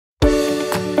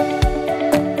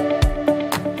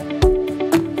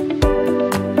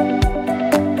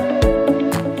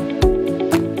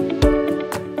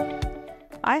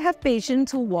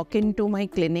patients who walk into my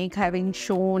clinic having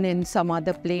shown in some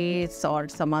other place or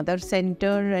some other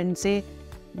center and say,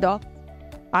 "Doc,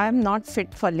 I am not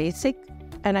fit for LASIK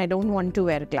and I don't want to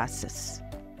wear glasses."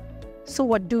 So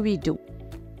what do?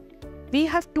 We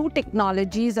have two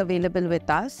technologies available with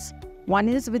us. One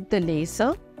is with the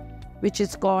laser, which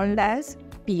is called as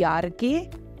PRK,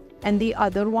 and the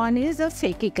other one is a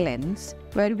phakic lens,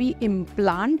 where we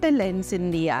implant a lens in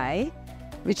the eye,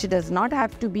 which does not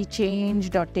have to be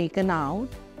changed or taken out,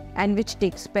 and which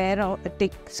takes care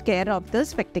of the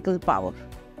spectacle power.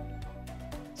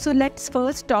 So let's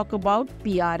first talk about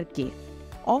PRK,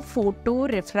 or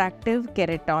photo-refractive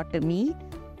keratotomy,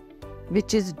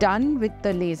 which is done with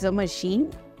the laser machine.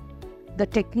 The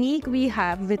technique we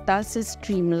have with us is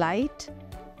Streamlight,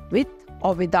 with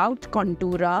or without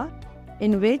Contoura,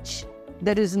 in which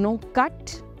there is no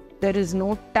cut, there is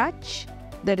no touch,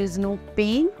 there is no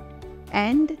pain,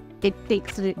 and it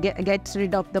gets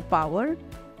rid of the power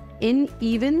in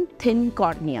even thin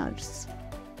corneas.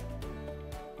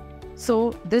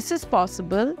 So this is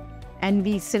possible, and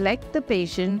we select the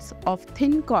patients of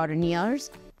thin corneas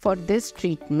for this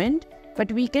treatment,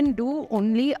 but we can do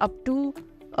only up to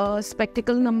a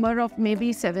spectacle number of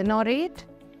maybe 7 or 8.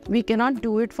 We cannot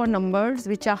do it for numbers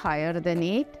which are higher than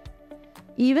 8.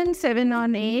 Even 7 or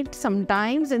 8,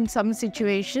 sometimes in some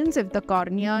situations, if the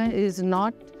cornea is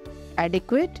not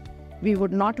adequate, we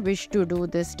would not wish to do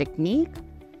this technique.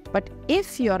 But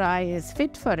if your eye is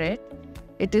fit for it,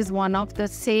 it is one of the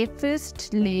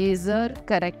safest laser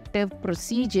corrective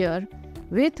procedure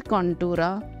with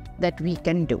Contoura that we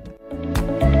can do.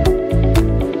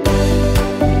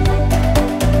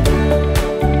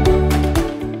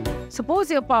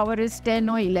 Suppose your power is 10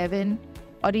 or 11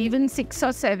 or even 6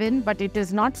 or 7, but it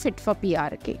is not fit for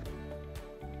PRK,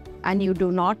 and you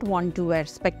do not want to wear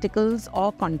spectacles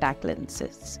or contact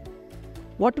lenses.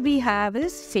 What we have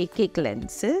is phakic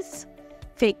lenses.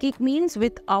 Phakic means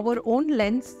with our own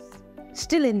lens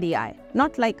still in the eye,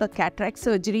 not like a cataract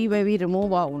surgery where we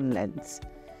remove our own lens.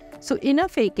 So in a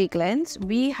phakic lens,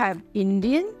 we have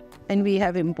Indian and we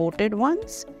have imported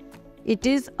ones. It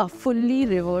is a fully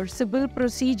reversible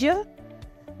procedure.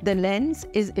 The lens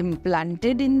is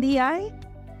implanted in the eye,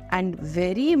 and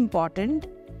very important,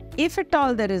 if at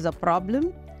all there is a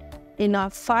problem, in a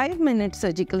 5-minute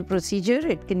surgical procedure,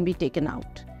 it can be taken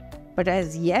out. But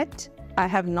as yet, I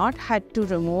have not had to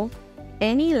remove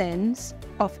any lens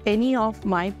of any of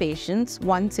my patients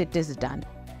once it is done.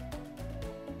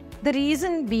 The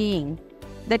reason being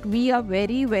that we are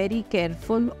very, very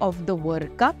careful of the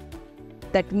workup.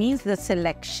 That means the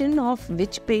selection of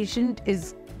which patient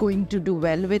is going to do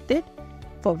well with it,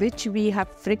 for which we have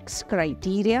fixed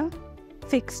criteria,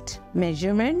 fixed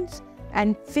measurements,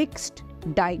 and fixed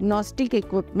diagnostic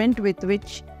equipment with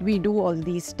which we do all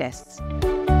these tests.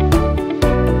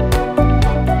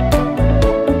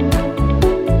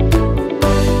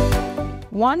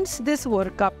 Once this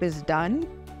workup is done,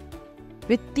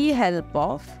 with the help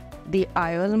of the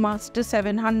IOL Master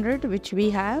 700, which we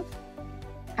have,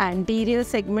 anterior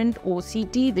segment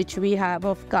OCT, which we have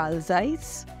of Carl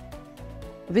Zeiss,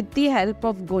 with the help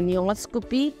of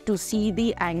gonioscopy to see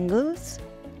the angles,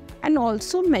 and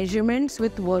also measurements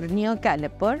with vernier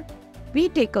caliper, we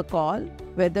take a call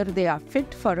whether they are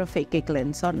fit for a phakic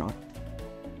lens or not.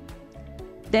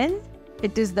 Then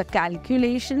it is the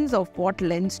calculations of what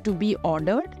lens to be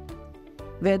ordered,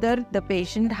 whether the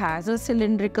patient has a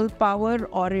cylindrical power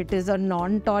or it is a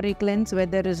non-toric lens where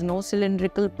there is no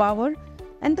cylindrical power,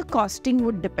 and the costing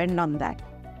would depend on that.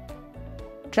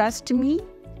 Trust me,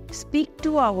 speak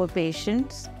to our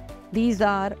patients. These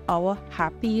are our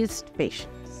happiest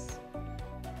patients.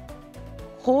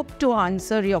 Hope to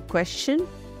answer your question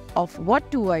of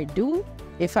what do I do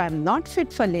if I am not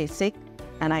fit for LASIK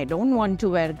and I don't want to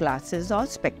wear glasses or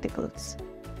spectacles.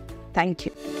 Thank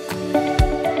you.